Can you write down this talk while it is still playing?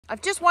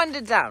I've just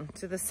wandered down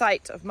to the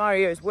site of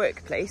Mario's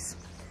workplace.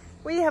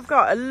 We have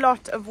got a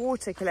lot of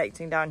water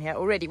collecting down here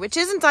already, which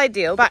isn't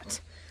ideal,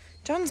 but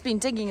John's been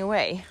digging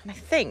away, and I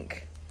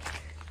think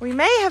we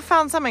may have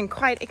found something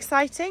quite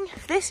exciting.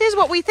 If this is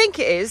what we think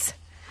it is,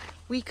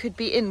 we could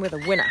be in with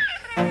a winner.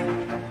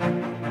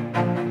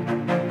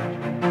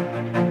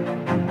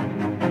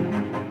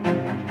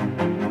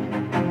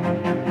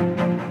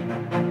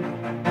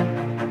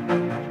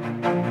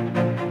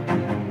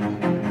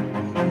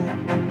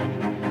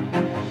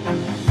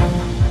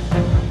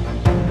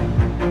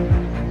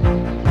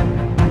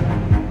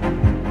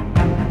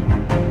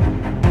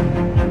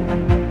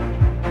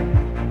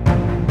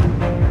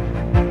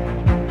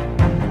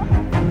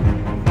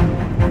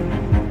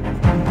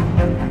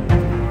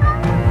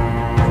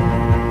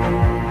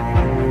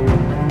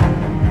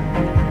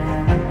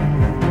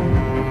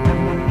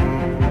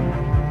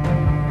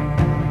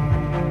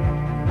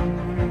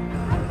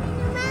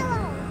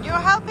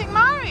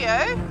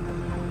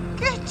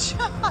 Good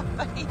job,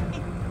 buddy.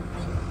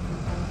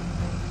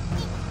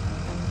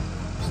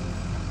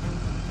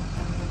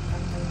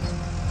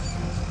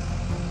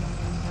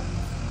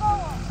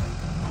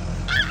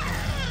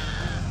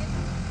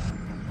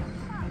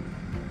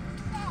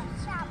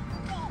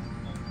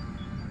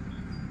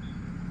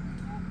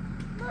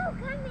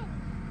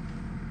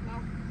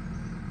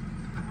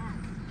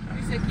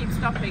 Crusoe keeps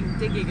stopping,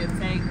 digging and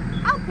saying,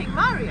 helping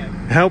Mario.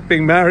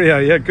 Helping Mario,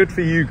 yeah, good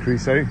for you,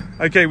 Crusoe.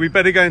 Okay, we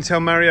better go and tell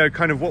Mario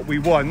kind of what we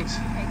want.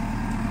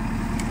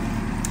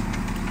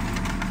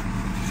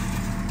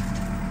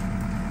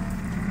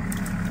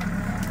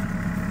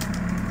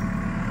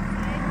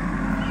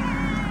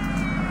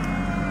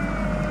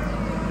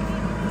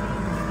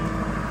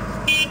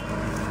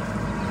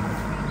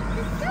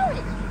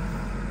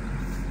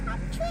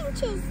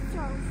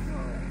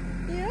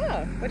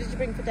 Yeah, what did you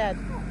bring for Dad?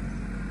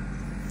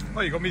 Oh,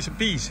 you got me some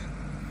peas.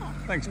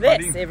 Thanks,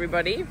 buddy. This,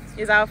 everybody,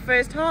 is our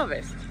first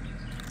harvest.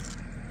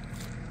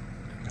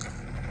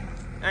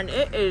 And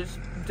it is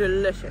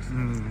delicious.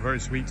 Very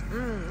sweet.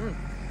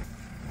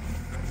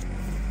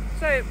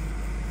 So,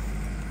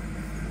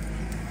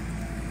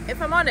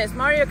 if I'm honest,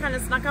 Mario kind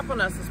of snuck up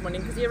on us this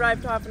morning because he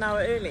arrived half an hour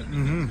early.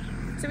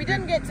 So we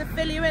didn't get to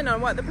fill you in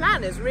on what the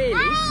plan is,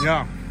 really.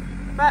 Yeah.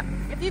 But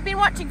if you've been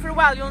watching for a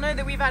while, you'll know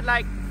that we've had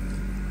like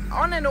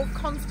on and off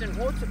constant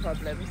water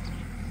problems.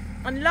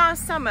 And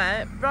last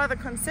summer, rather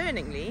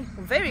concerningly,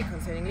 or very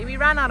concerningly, we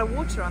ran out of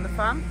water on the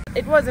farm.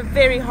 It was a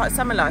very hot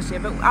summer last year,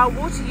 but our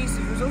water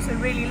usage was also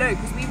really low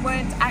because we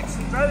weren't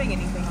actually growing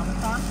anything on the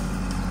farm.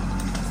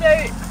 So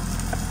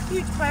a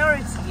huge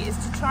priority is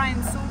to try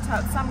and sort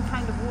out some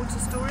kind of water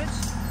storage.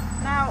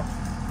 Now,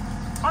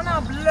 on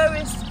our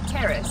lowest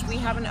terrace, we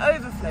have an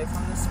overflow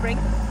from the spring,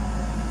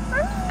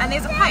 and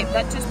there's a pipe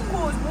that just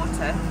pours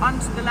water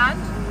onto the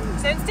land.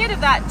 So instead of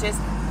that just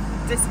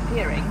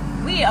disappearing,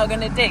 we are going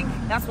to dig.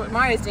 That's what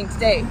Mario's doing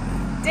today.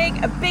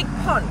 Dig a big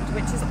pond,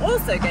 which is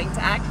also going to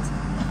act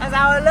as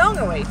our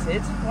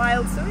long-awaited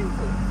wild swimming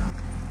pool.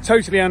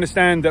 Totally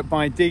understand that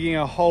by digging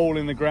a hole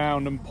in the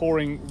ground and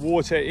pouring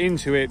water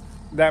into it,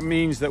 that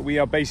means that we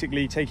are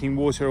basically taking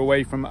water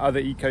away from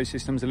other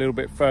ecosystems a little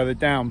bit further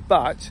down.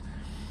 But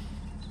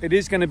it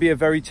is going to be a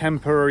very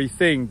temporary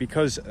thing,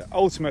 because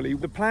ultimately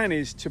the plan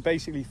is to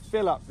basically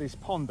fill up this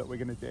pond that we're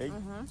going to dig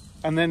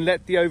and then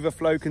let the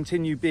overflow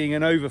continue being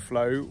an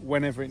overflow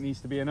whenever it needs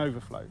to be an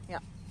overflow. Yeah.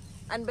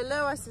 And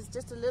below us is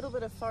just a little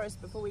bit of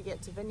forest before we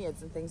get to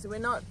vineyards and things. So we're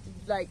not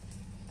like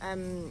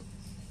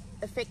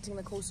affecting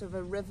the course of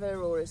a river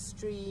or a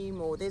stream,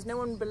 or there's no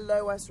one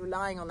below us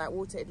relying on that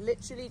water. It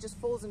literally just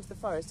falls into the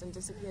forest and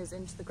disappears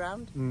into the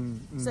ground.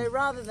 So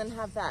rather than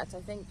have that,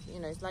 I think, you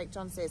know, like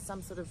John says,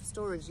 some sort of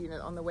storage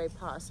unit on the way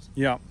past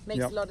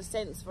makes a lot of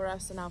sense for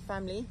us and our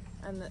family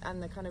and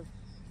the kind of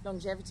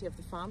longevity of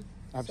the farm.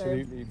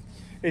 Absolutely. So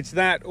it's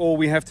that, or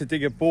we have to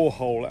dig a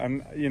borehole,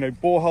 and you know,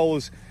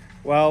 boreholes,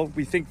 well,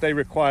 we think they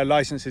require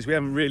licenses. We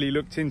haven't really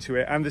looked into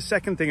it. And the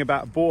second thing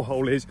about a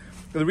borehole is,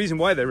 the reason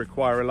why they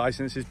require a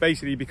license is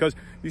basically because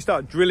you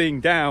start drilling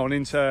down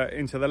into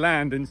the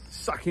land and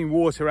sucking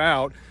water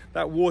out.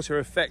 That water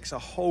affects a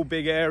whole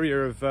big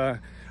area of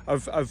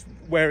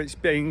where it's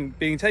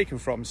being taken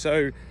from.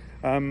 So,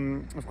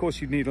 of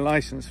course, you'd need a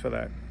license for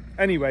that.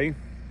 Anyway,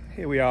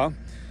 here we are,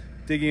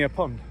 digging a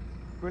pond.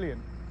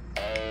 Brilliant.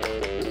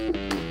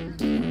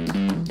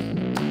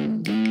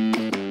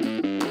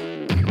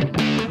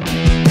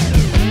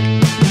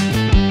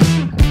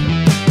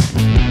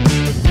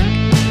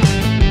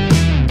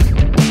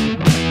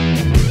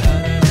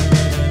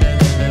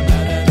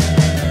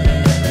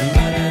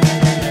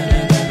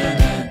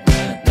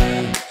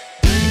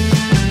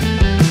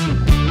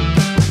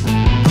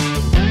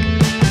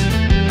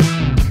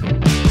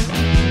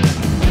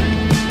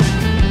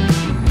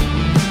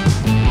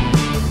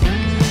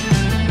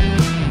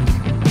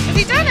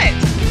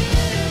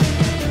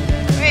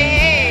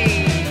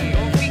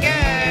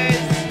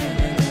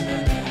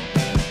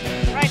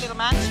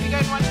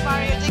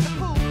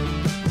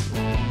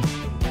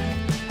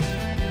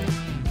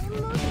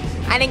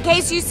 in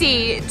case you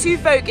see two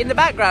folk in the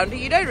background who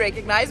you don't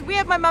recognize, we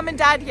have my mum and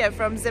dad here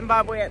from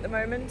Zimbabwe at the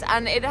moment,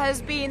 and it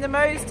has been the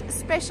most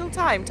special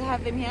time to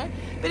have them here.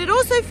 But it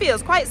also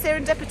feels quite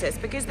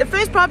serendipitous because the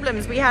first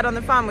problems we had on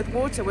the farm with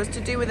water was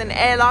to do with an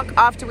airlock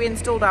after we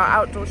installed our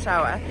outdoor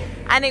shower.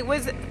 And it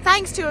was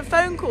thanks to a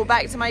phone call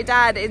back to my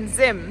dad in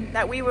Zim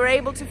that we were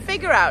able to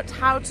figure out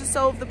how to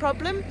solve the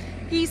problem.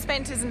 He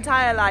spent his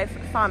entire life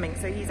farming,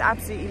 so he's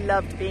absolutely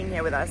loved being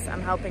here with us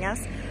and helping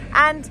us.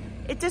 And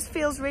it just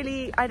feels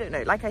really, I don't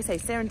know, like I say,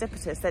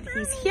 serendipitous that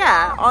he's here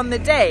on the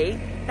day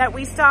that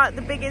we start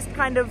the biggest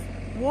kind of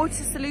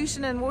water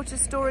solution and water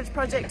storage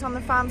project on the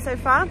farm so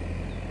far.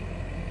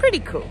 Pretty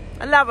cool.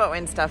 I love it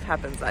when stuff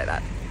happens like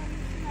that.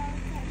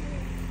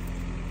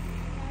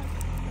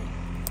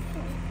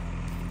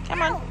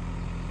 Come on.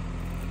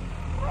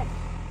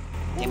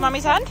 Give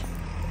mommy's hand.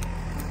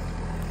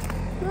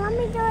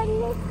 Mommy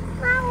doing this.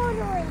 How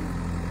doing?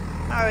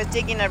 I was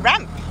digging a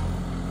ramp.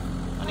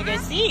 Wanna go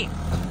see?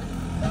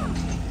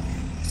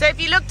 So if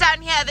you look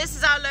down here, this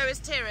is our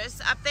lowest terrace.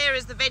 Up there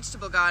is the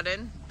vegetable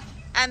garden.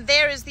 And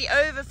there is the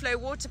overflow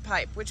water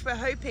pipe, which we're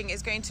hoping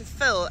is going to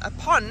fill a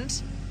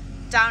pond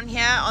down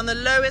here on the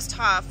lowest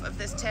half of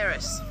this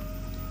terrace.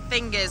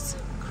 Fingers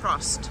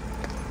crossed.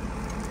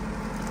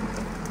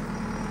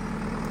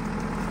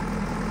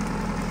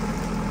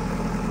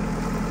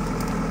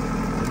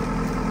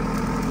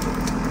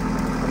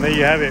 And there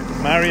you have it,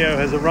 Mario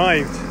has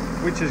arrived,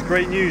 which is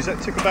great news. That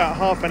took about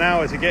half an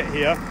hour to get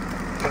here.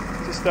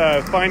 Just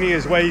finding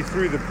his way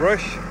through the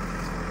brush.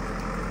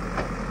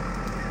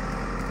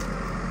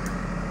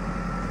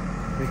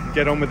 We can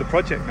get on with the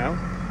project now.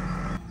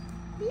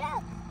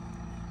 Look.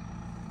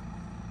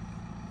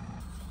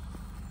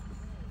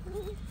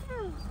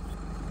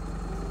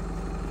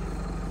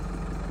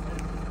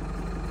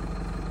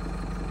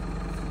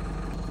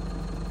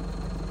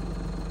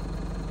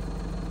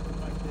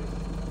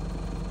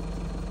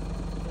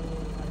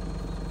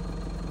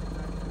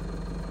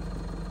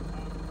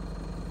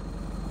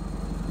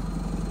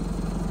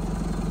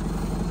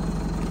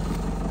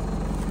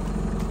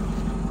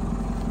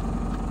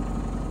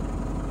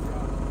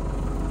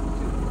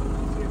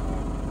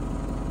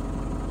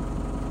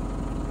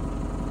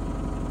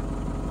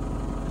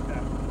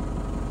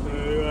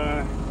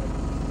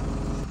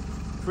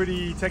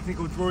 Pretty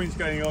technical drawings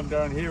going on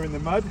down here in the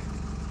mud.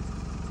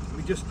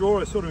 We just draw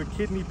a sort of a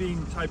kidney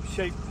bean type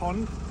shaped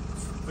pond.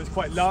 It's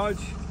quite large.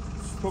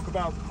 Talk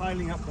about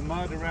piling up the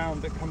mud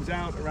around that comes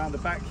out around the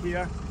back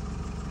here,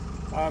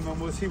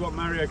 and we'll see what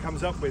Mario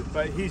comes up with.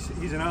 But he's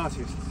an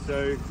artist,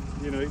 so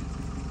you know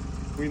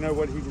we know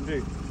what he can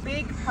do.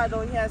 Big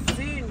puddle here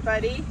soon,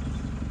 buddy.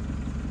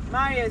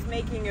 Mario's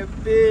making a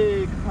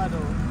big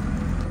puddle.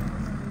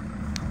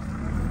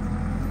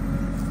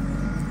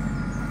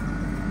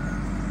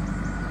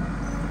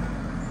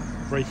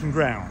 Breaking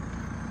ground.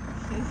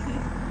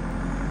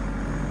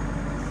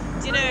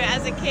 Do you know,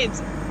 as a kid,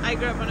 I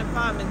grew up on a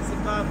farm in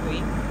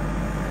Zimbabwe.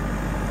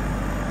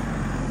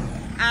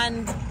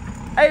 And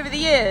over the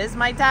years,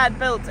 my dad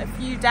built a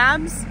few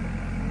dams.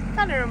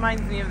 Kind of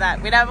reminds me of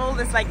that. We'd have all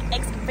this like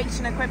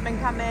excavation equipment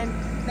come in.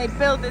 They'd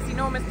build this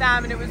enormous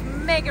dam and it was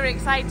mega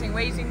exciting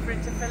waiting for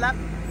it to fill up.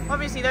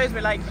 Obviously those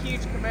were like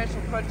huge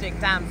commercial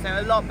project dams, so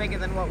a lot bigger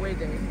than what we're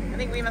doing. I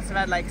think we must have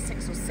had like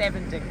 6 or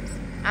 7 diggers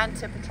and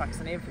tipper trucks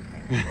and everything.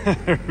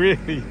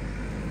 Really?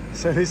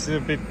 So this is a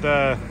bit... It's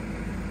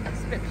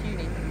a bit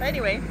puny. But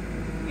anyway,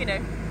 you know,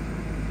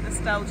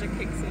 nostalgia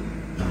kicks in.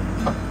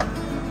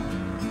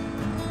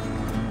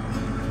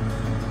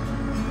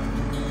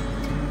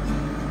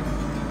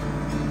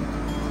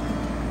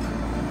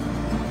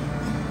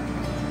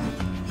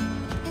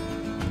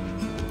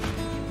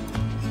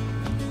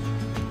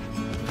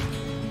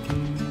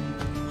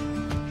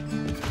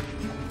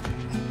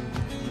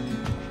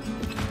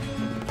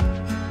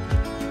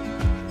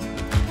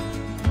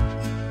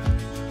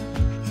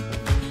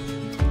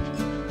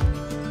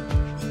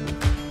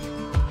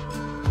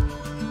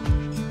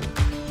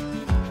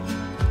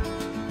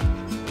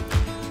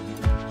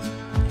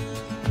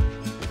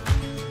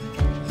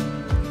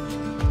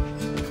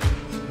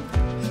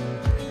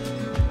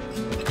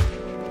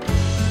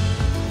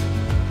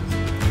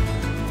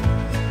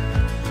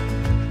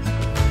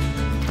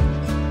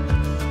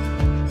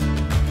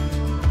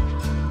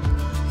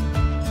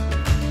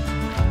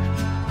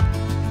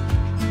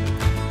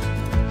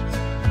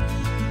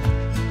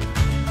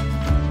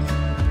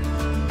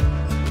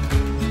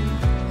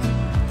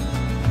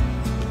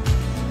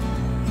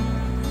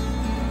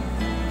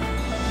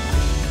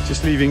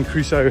 Just leaving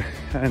Crusoe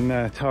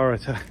and Tara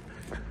to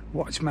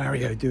watch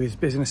Mario do his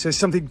business. There's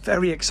something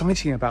very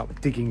exciting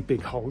about digging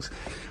big holes.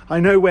 I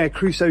know where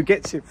Crusoe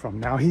gets it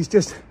from now. He's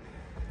just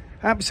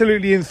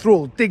absolutely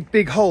enthralled. Dig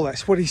big hole.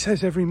 That's what he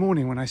says every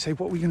morning when I say,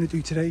 what are we going to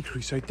do today,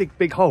 Crusoe? Dig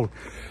big hole.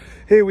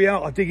 Here we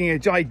are digging a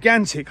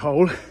gigantic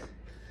hole.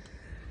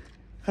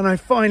 And I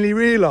finally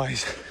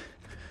realise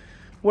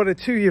what a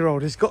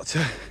 2-year-old has got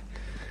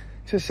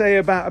to say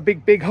about a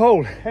big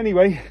hole.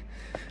 Anyway,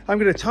 I'm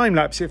going to time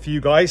lapse it for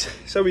you guys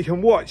so we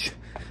can watch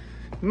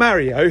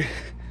Mario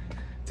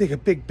dig a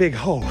big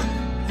hole.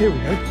 Here we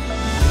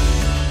go.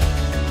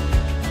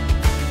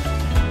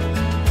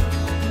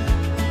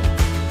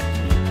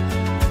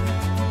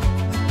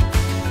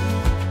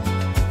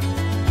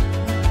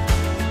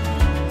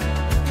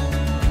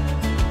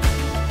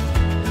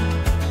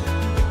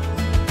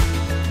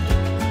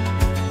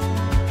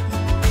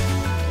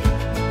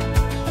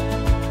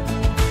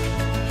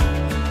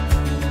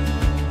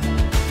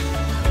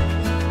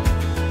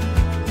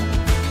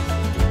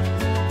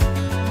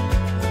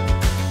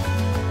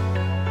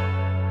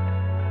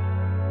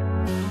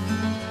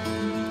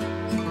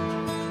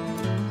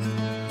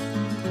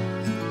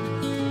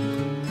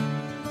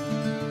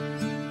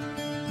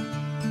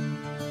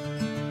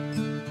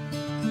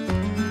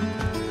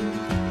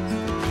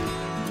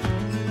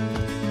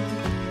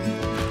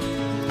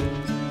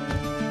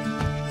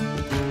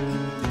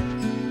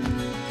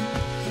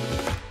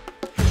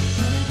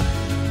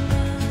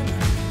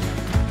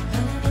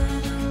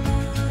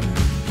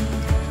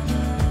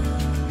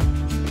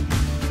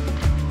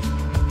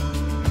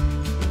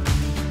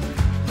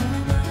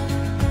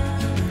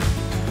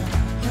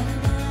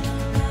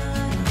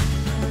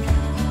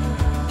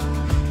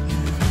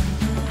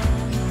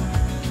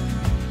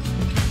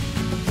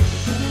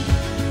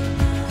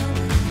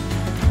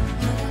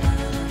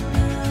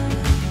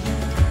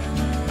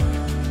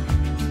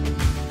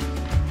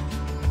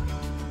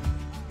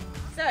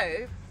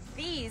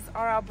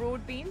 are our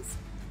broad beans,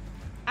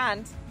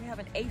 and we have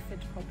an aphid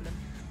problem.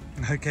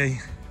 Okay.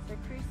 So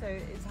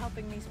Crusoe is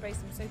helping me spray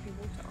some soapy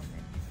water on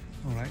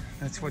it. All right,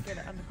 that's what. Get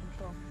it under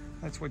control.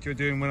 That's what you're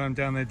doing when I'm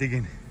down there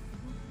digging.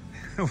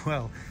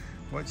 Well,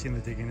 watching the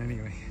digging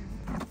anyway.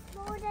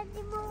 More than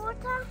the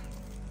water.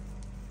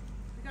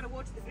 We've got to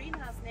water the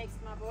greenhouse next,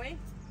 my boy.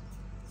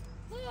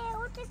 Yeah,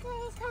 water is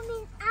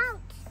coming out.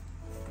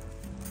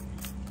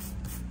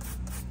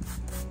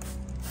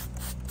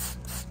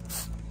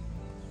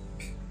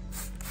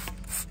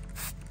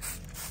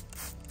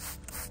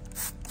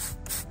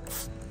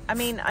 I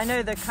mean, I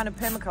know the kind of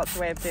permaculture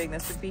way of doing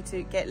this would be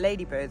to get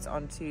ladybirds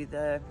onto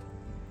the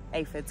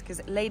aphids,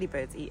 because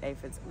ladybirds eat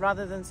aphids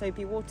rather than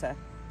soapy water.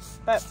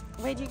 But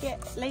where do you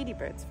get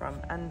ladybirds from,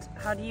 and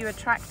how do you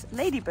attract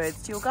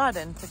ladybirds to your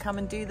garden to come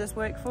and do this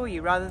work for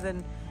you rather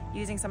than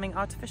using something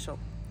artificial?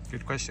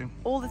 Good question.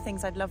 All the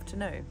things I'd love to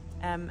know,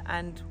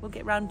 and we'll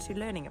get round to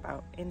learning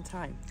about in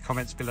time.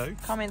 Comments below.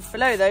 Comments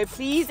below though,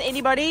 please,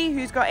 anybody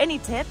who's got any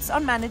tips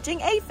on managing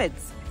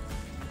aphids.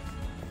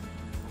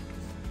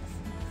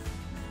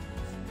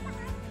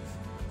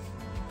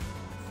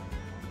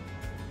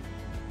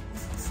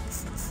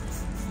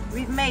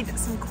 We've made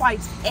some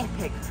quite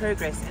epic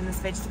progress in this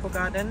vegetable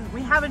garden.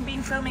 We haven't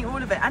been filming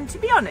all of it, and to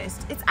be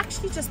honest, it's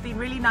actually just been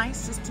really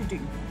nice just to do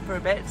for a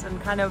bit and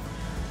kind of,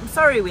 I'm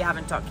sorry we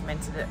haven't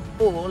documented it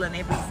all and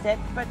every step,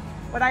 but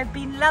what I've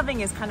been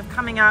loving is kind of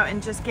coming out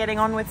and just getting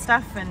on with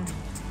stuff and,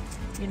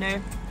 you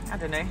know, I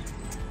don't know,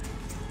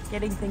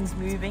 getting things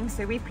moving.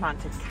 So we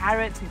planted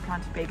carrots, we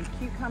planted baby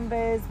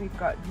cucumbers, we've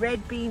got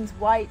red beans,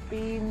 white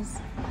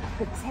beans,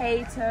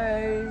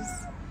 potatoes,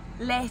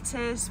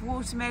 lettuce,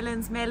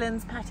 watermelons,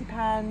 melons, patty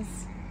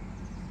pans,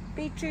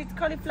 beetroots,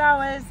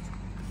 cauliflowers,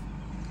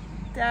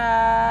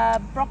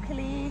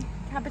 broccoli,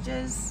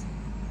 cabbages.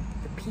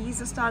 The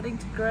peas are starting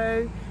to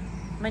grow.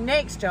 My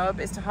next job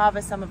is to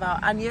harvest some of our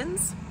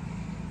onions,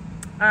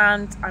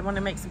 and I want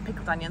to make some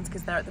pickled onions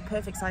because they're at the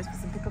perfect size for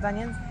some pickled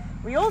onions.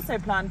 We also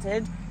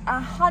planted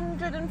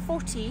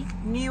 140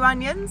 new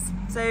onions,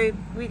 so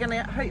we're going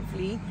to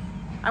hopefully,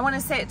 I want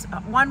to set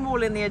one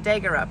wall in the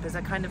Odega up as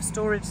a kind of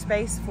storage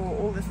space for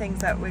all the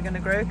things that we're going to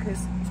grow,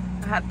 because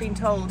I had been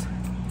told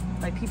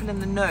by people in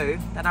the know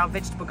that our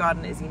vegetable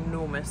garden is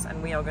enormous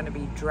and we are going to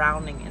be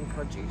drowning in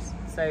produce.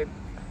 So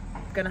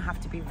I'm going to have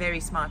to be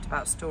very smart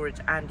about storage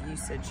and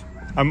usage.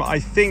 I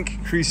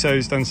think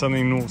Crusoe's done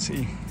something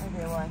naughty.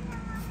 Okay, why?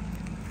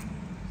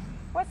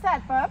 What's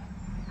that, Bob?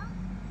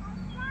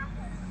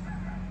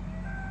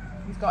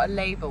 He's got a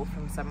label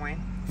from somewhere.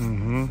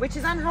 Which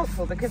is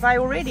unhelpful because I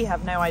already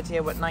have no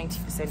idea what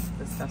 90% of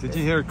the stuff is. Did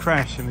you hear a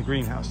crash in the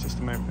greenhouse just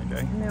a moment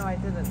ago? No, I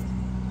didn't.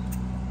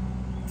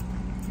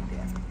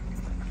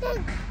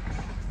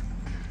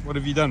 What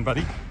have you done,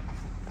 buddy?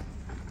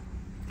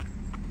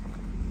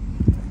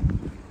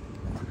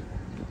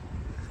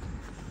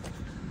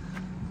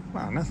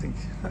 Wow, nothing.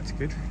 That's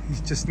good.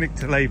 He's just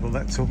nicked a label,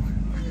 that's all.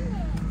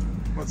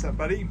 What's that,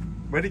 buddy?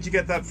 Where did you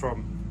get that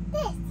from?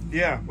 This.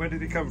 Yeah, where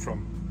did it come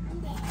from?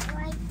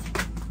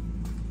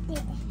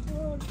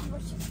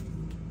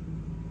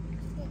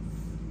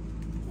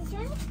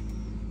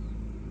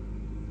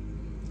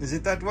 Is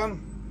it that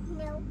one?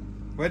 No.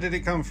 Where did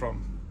it come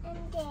from? And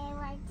there,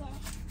 right there.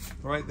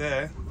 Right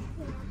there?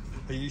 Yeah.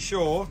 Are you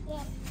sure?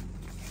 Yes.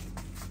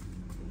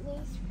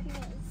 This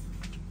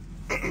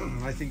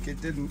place. I think it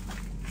didn't.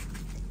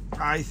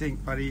 I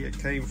think, buddy, it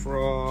came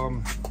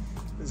from,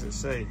 what does it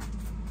say?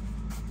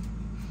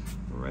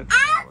 Red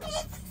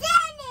flowers.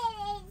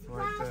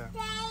 Right there.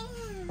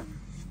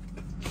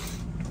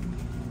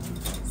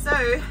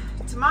 So,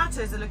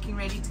 tomatoes are looking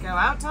ready to go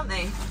out, aren't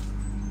they?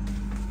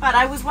 But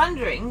I was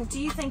wondering, do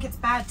you think it's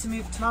bad to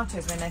move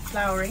tomatoes when they're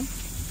flowering?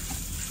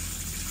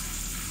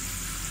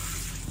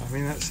 I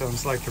mean, that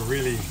sounds like a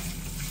really,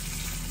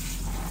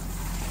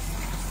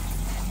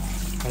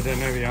 I don't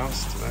know the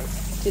answer to that.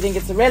 Do you think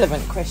it's a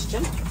relevant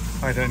question?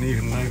 I don't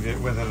even know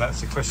whether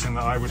that's a question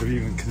that I would have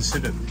even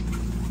considered.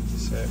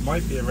 So it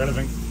might be a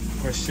relevant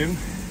question.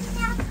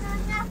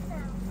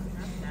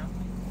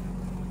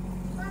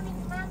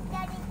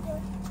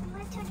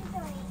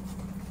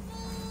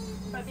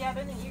 But yeah, I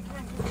don't think you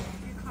can't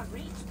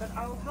reach, but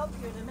I'll help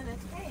you in a minute.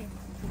 Hey.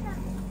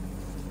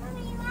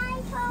 Mommy,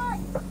 my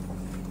foot.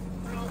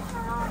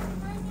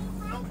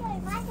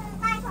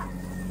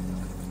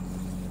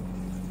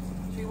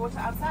 Should we water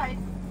outside?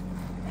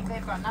 I think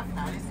they've got enough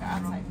now. Let's go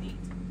outside and eat.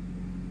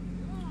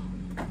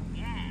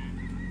 Yeah.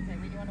 Okay,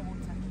 where do you want to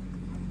water?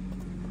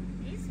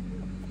 These?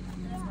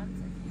 This one?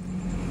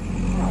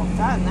 Well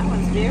done. That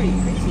one's very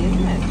pretty,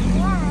 isn't it?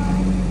 Yeah,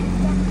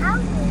 they're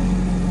hungry.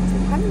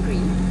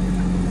 Hungry?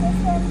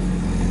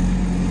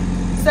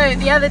 So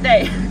the other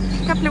day,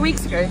 a couple of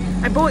weeks ago,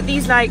 I bought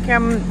these like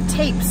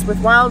tapes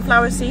with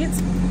wildflower seeds,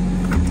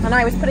 and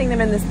I was putting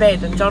them in this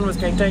bed, and John was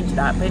going, don't do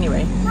that, but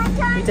anyway,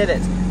 we did it.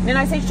 And then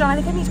I said to John, I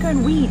think I need to go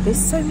and weed, there's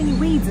so many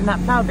weeds in that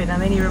flower bed,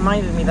 and then he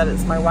reminded me that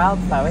it's my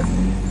wildflowers.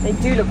 They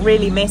do look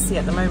really messy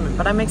at the moment,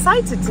 but I'm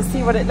excited to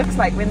see what it looks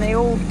like when they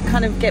all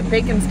kind of get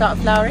big and start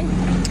flowering.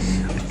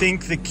 I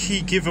think the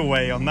key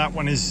giveaway on that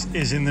one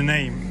is in the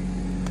name.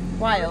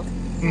 Wild.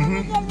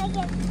 Again.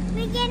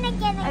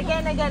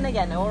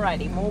 Again.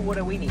 Alrighty, more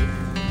water we need.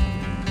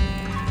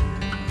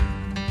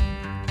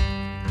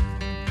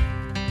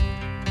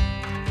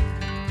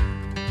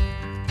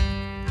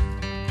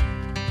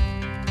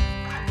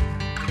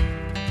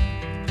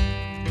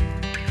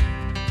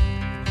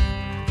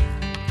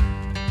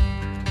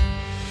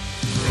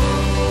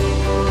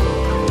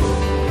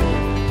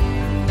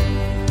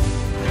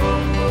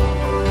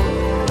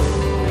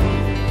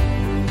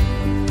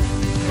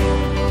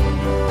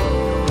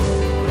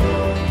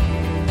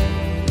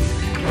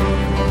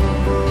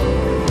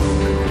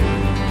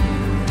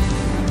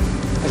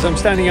 As I'm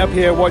standing up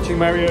here watching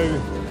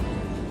Mario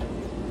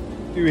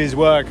do his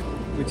work,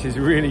 which is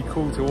really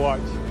cool to watch,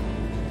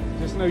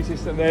 just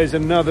noticed that there's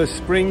another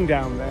spring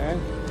down there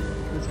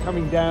that's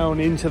coming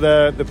down into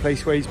the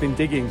place where he's been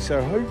digging.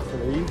 So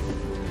hopefully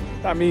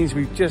that means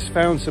we've just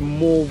found some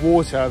more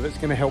water that's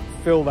going to help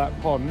fill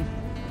that pond.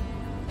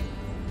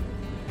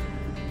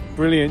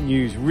 Brilliant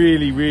news,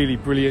 really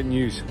brilliant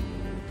news.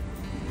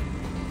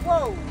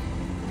 Whoa,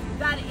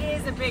 that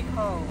is a big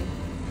hole.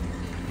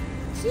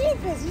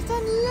 Jeepers, you've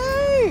done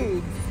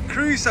loads.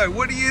 Crusoe,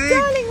 what do you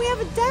think? Darling, we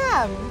have a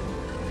dam.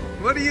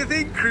 What do you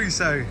think,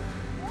 Crusoe?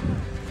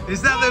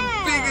 Is that the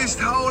biggest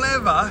hole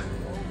ever?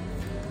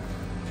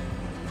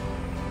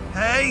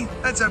 Hey,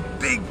 that's a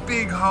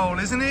big hole,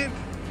 isn't it?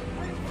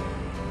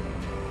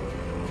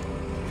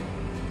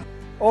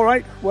 All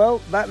right, well,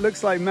 that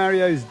looks like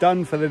Mario's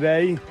done for the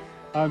day.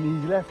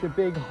 He's left a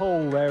big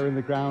hole there in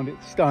the ground.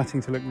 It's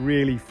starting to look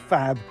really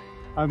fab.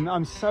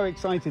 I'm so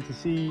excited to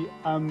see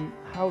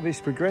how this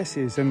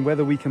progresses and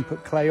whether we can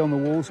put clay on the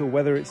walls or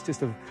whether it's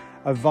just a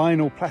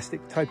vinyl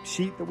plastic type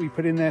sheet that we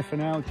put in there for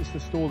now just to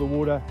store the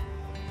water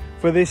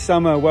for this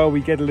summer while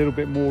we get a little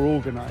bit more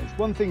organized.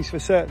 One thing's for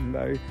certain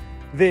though,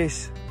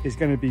 this is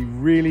going to be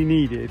really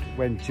needed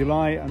when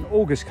July and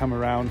August come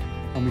around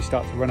and we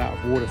start to run out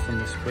of water from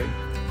the spring.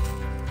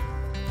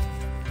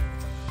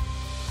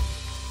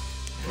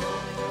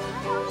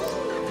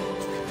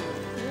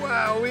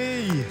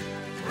 Wowee!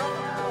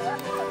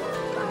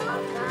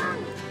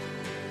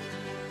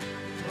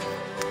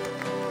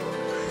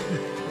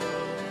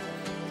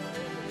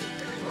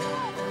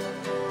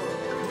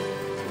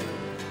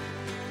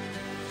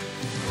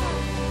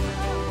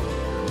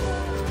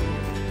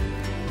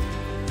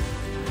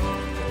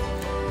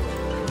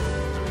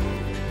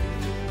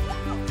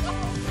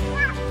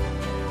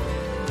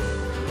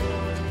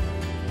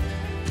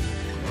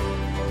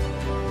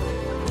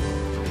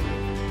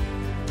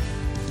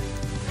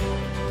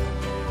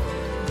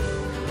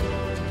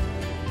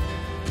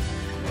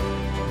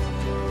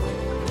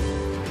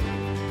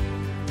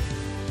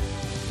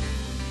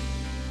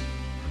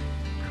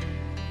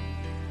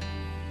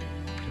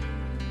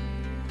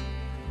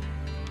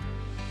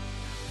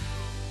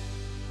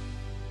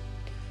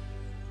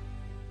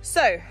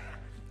 So,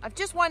 I've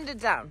just wandered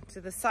down to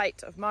the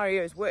site of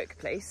Mario's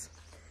workplace.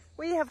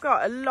 We have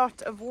got a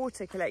lot of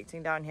water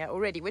collecting down here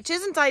already, which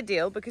isn't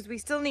ideal because we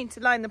still need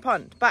to line the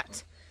pond.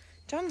 But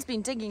John's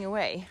been digging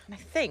away, and I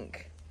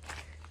think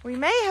we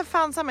may have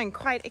found something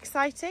quite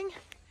exciting.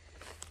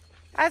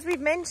 As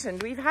we've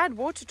mentioned, we've had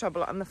water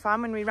trouble on the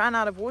farm when we ran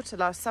out of water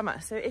last summer.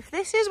 So if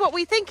this is what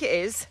we think it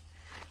is,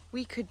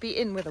 we could be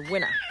in with a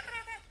winner.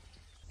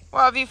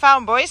 What have you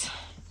found, boys?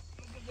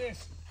 Look at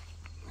this.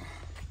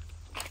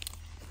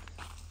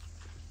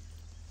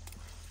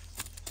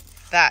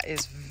 That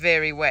is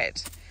very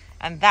wet,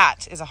 and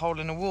that is a hole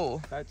in a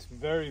wall. That's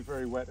very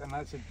wet, and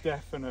that's a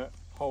definite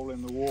hole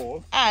in the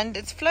wall. And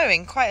it's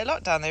flowing quite a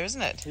lot down there,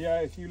 isn't it?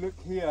 Yeah, if you look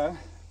here,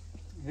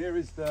 here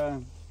is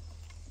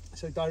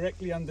so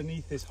directly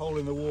underneath this hole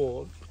in the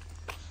wall,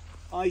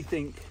 I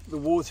think the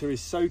water is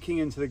soaking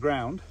into the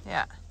ground.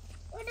 Yeah.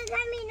 What does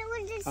that mean?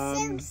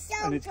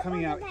 And it's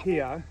coming out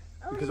here,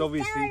 because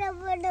obviously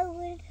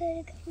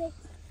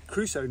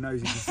Crusoe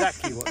knows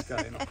exactly what's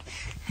going on.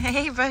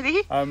 Hey,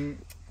 buddy.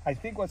 I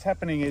think what's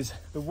happening is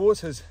the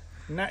water's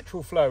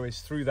natural flow is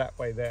through that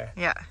way there.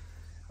 Yeah.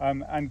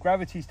 And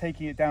gravity's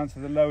taking it down to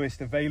the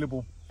lowest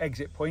available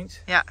exit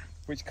point. Yeah.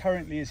 Which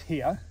currently is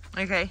here.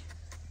 Okay.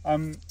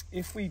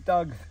 If we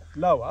dug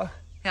lower,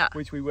 yeah,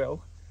 which we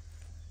will,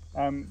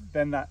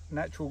 then that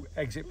natural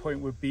exit point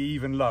would be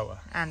even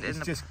lower. And it's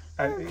just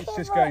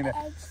going there.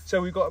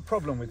 So we've got a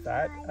problem with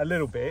that a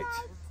little bit.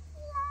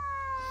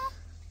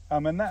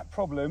 And that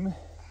problem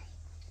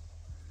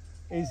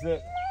is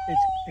that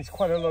it's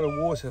quite a lot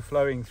of water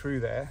flowing through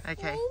there.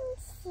 Okay.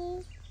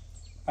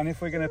 And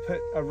if we're going to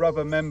put a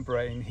rubber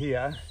membrane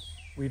here,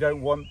 we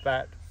don't want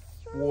that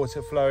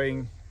water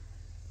flowing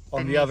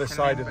on the other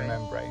side of the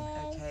membrane.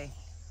 Okay.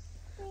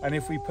 And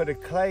if we put a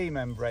clay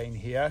membrane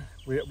here,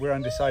 we're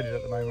undecided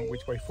at the moment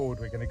which way forward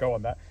we're going to go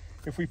on that.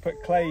 If we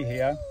put clay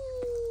here,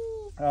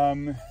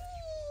 then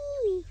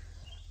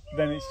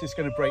it's just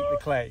going to break the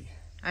clay.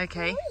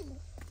 Okay.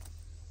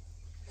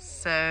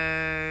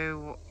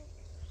 So,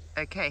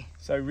 okay.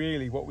 So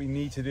really what we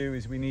need to do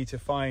is we need to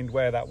find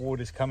where that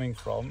water's coming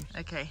from.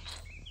 Okay.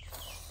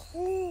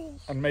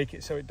 And make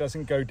it so it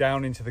doesn't go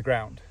down into the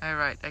ground. Oh,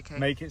 right, okay.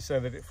 Make it so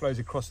that it flows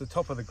across the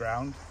top of the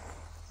ground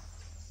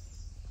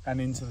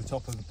and into the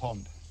top of the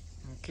pond.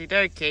 Okie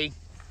dokie.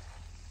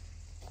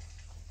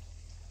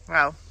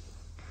 Well,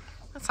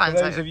 that sounds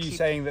For like those of you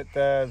saying that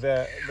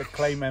the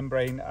clay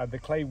membrane, the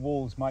clay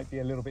walls might be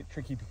a little bit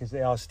tricky because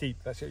they are steep.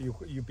 That's it.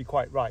 You'd be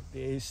quite right.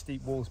 It is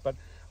steep walls, but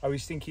I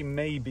was thinking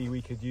maybe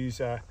we could use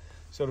a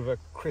sort of a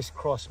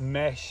crisscross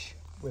mesh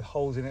with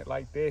holes in it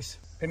like this.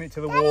 Pin it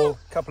to the wall,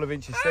 a couple of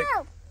inches thick.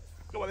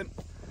 Go on then.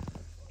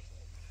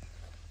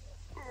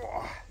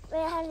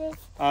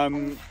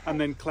 And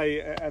then clay,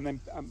 and then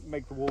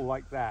make the wall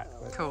like that.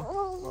 Cool.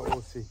 Well,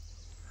 we'll see.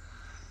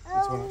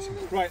 That's one option.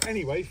 Right.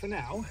 Anyway, for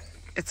now.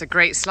 It's a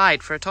great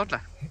slide for a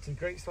toddler. It's a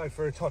great slide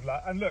for a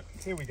toddler. And look,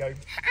 here we go.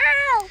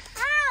 Ow!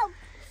 Ow!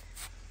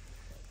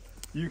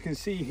 You can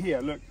see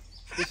here, look,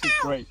 this is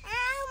great.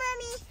 Ow,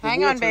 Mummy!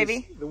 Hang on,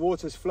 baby. The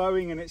water's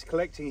flowing and it's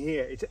collecting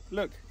here.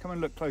 Look, come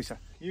and look closer.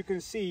 You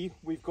can see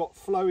we've got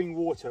flowing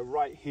water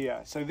right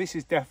here. So this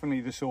is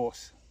definitely the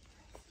source.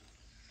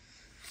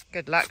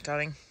 Good luck,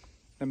 darling.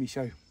 Let me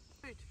show.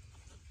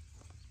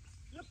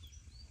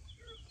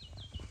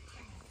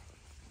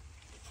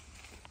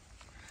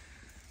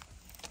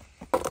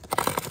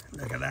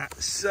 Look at that,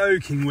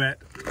 soaking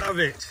wet, love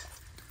it.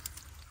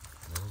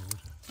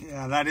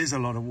 Yeah, that is a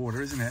lot of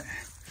water, isn't it?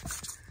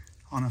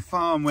 On a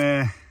farm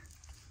where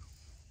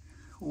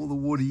all the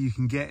water you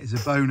can get is a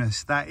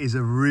bonus, that is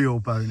a real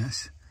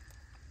bonus.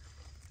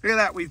 Look at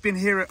that, we've been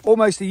here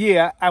almost a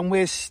year and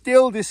we're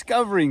still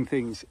discovering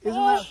things. Isn't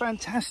that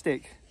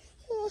fantastic?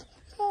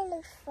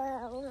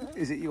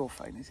 Is it your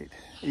phone, is it?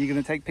 Are you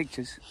going to take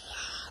pictures?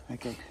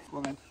 Okay,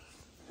 well then,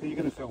 who are you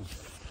going to film?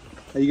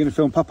 Are you going to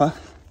film Papa?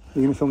 Are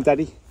you going to film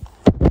Daddy?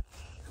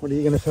 What are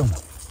you going to film?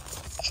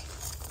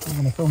 You're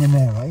going to film in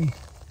there, eh?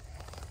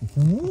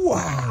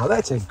 Wow,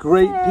 that's a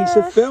great piece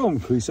of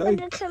film, Crusoe.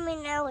 I'm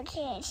coming out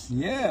here.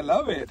 Yeah,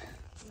 love it.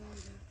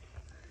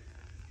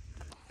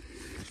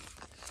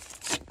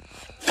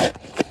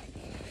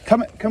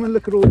 Come and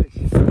look at all this.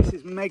 This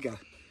is mega.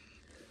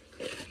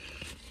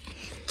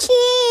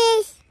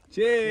 Cheers!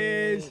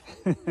 Cheers!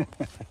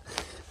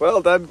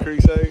 Well done,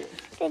 Crusoe.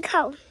 Big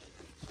hole.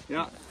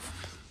 Yeah.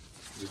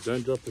 Just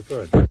don't drop the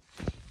phone.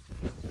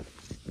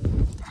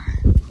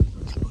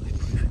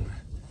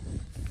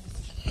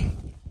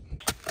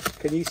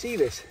 Can you see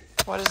this?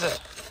 What is it?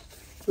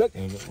 Look.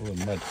 All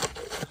the mud.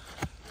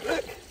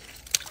 Look.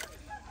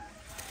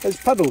 There's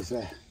puddles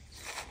there.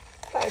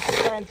 That's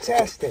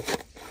fantastic.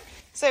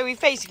 So we've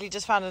basically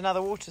just found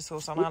another water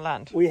source on our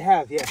land. We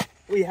have, yeah.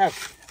 We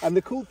have. And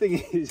the cool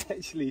thing is,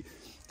 actually,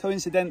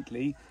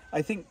 coincidentally,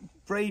 I think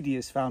Brady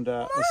has found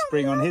a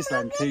spring on his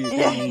land too.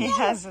 Yeah, he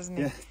has, hasn't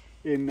he? Yeah.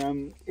 In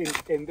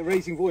the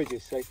Raising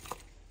Voyages. So,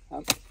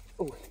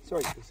 oh,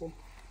 sorry, Lisa.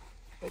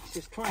 Let's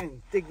just try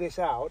and dig this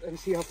out and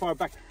see how far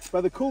back.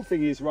 But the cool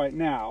thing is right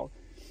now,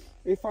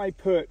 if I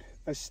put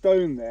a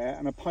stone there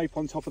and a pipe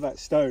on top of that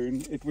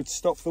stone, it would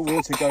stop the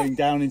water going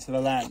down into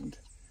the land.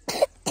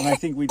 And I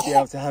think we'd be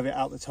able to have it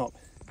out the top.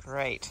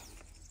 Great.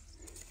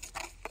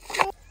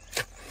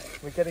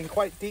 We're getting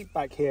quite deep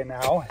back here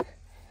now.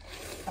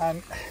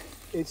 And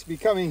it's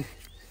becoming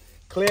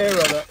clearer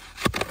that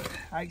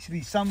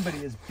actually somebody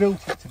has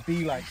built it to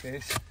be like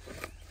this.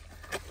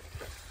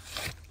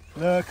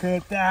 Look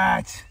at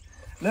that.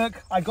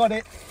 Look, I got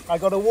it. I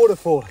got a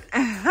waterfall.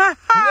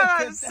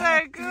 That's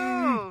so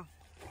cool.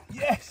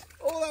 Yes,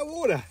 all that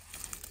water.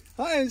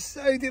 I am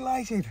so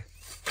delighted.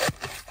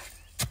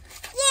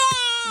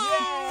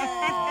 Yeah!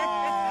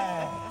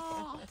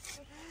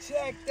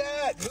 Check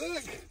that.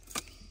 Look.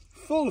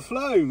 Full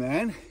flow,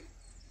 man.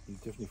 You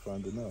definitely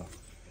found enough.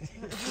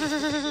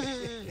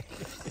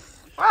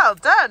 Well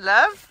done,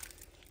 love.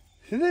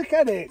 Look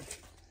at it.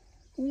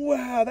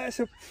 Wow, that's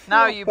a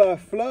Now proper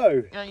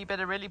flow. Yeah, you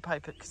better really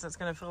pipe it because it's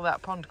going to fill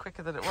that pond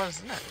quicker than it was,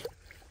 isn't it?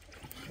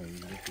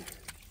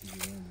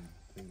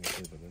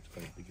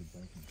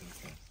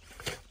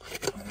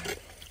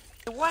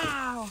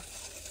 Wow.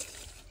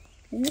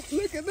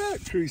 Look at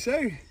that,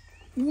 Crusoe.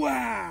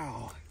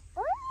 Wow.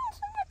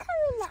 Where's it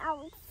coming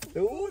out?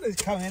 The water's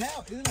coming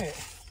out, isn't it?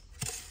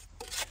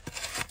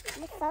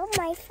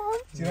 My phone.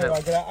 Do you know,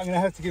 I'm gonna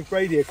have to give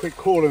Brady a quick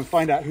call and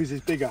find out whose is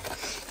bigger.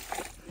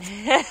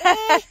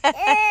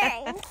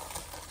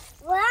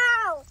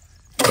 Wow.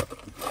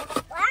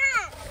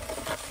 Wow.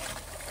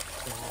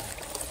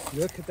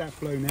 Look at that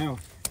flow now.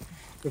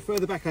 The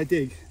further back I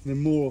dig, the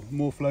more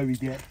flow we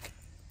get.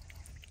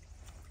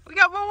 We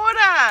got more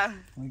water.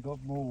 We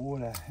got more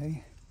water,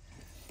 hey?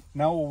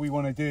 Now all we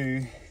want to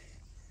do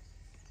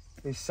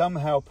is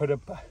somehow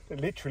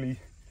literally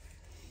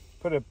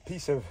put a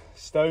piece of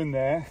stone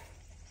there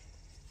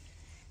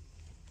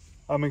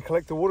and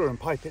collect the water and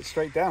pipe it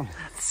straight down.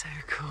 That's so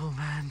cool,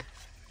 man.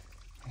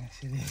 Yes,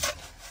 it is.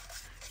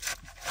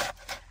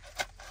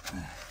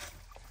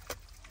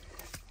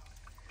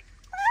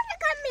 Water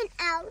coming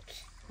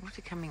out.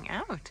 Water coming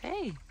out,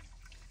 hey?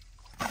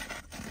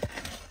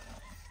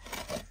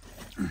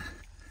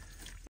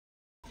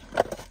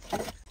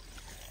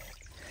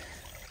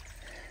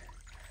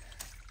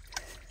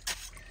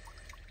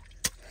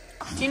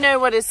 Do you know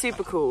what is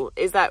super cool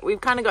is that we've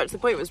kind of got to the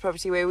point with this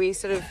property where we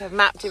sort of have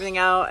mapped everything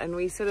out and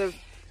we sort of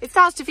It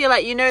starts to feel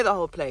like you know the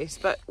whole place,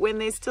 but when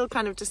there's still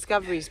kind of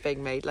discoveries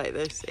being made like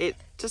this, it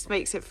just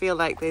makes it feel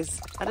like there's,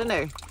 I don't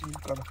know.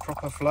 You've got a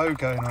proper flow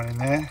going on in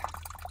there.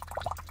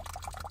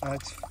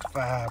 That's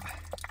fab.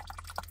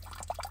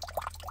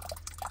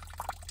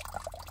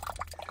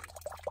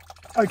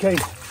 Okay,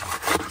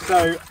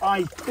 so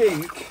I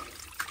think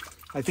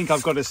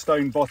I've got a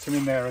stone bottom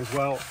in there as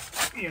well.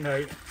 You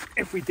know,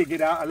 if we dig it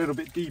out a little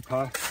bit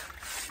deeper,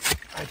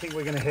 I think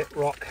we're going to hit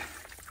rock.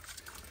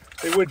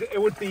 It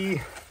would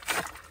be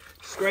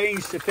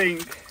strange to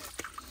think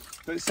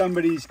that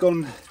somebody's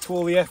gone to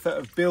all the effort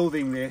of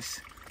building this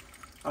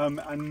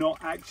and not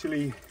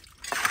actually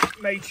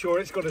made sure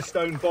it's got a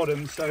stone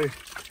bottom. So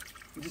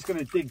I'm just going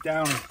to dig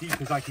down as deep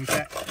as I can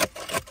get.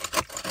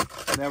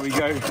 There we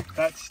go,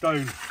 that's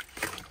stone.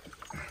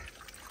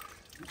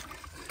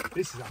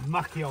 This is a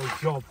mucky old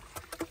job,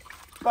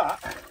 but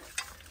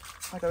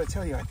I gotta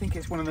tell you, I think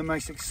it's one of the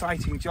most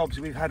exciting jobs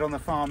we've had on the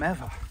farm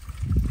ever.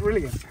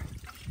 Brilliant.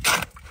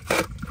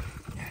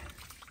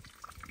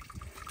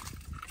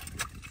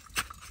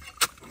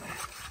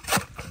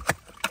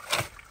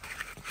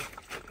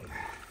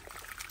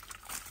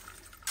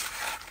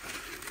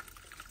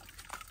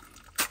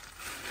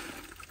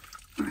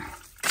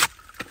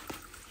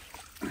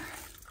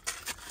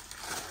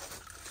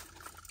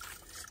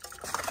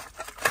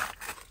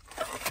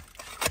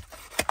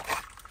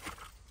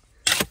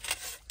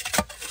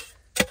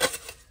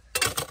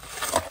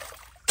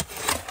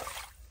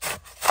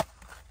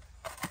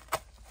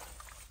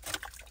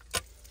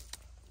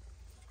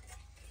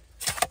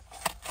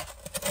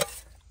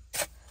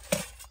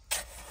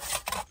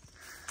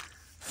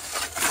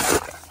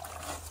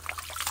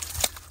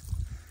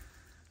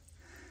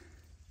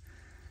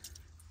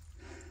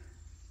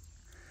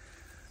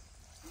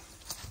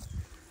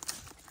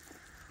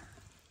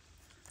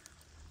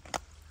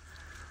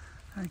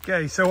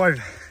 Okay, so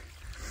I've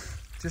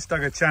just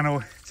dug a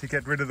channel to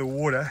get rid of the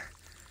water,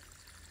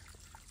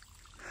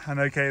 and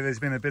okay, there's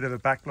been a bit of a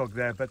backlog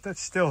there, but that's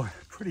still a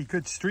pretty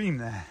good stream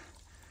there.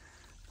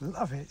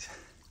 Love it.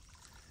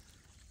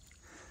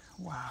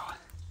 Wow,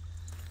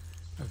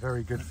 a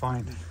very good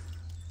find.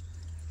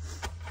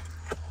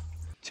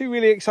 Two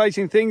really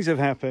exciting things have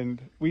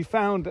happened. We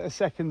found a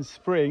second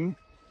spring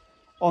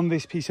on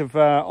this piece of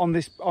on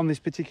this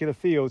particular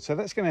field, so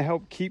that's going to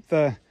help keep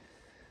the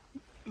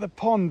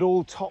pond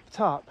all topped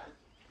up,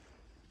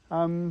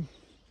 and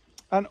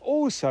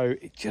also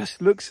it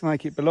just looks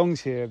like it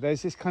belongs here.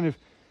 There's this kind of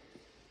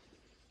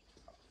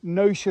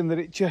notion that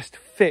it just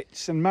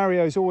fits, and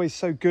Mario's always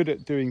so good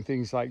at doing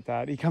things like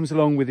that. He comes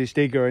along with his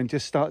digger and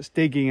just starts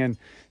digging, and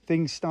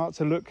things start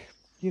to look,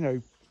 you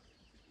know,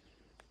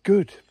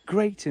 good,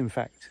 great, in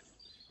fact.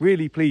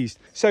 Really pleased.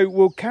 So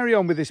we'll carry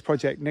on with this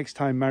project next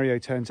time Mario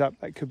turns up.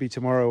 That could be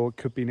tomorrow or it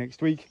could be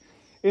next week.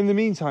 In the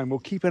meantime, we'll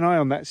keep an eye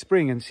on that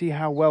spring and see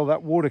how well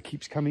that water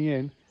keeps coming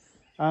in.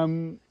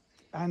 And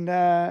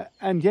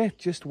yeah,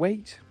 just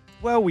wait.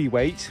 While we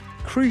wait,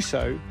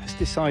 Crusoe has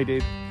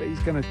decided that he's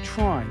going to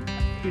try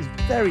his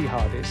very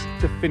hardest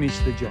to finish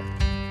the job.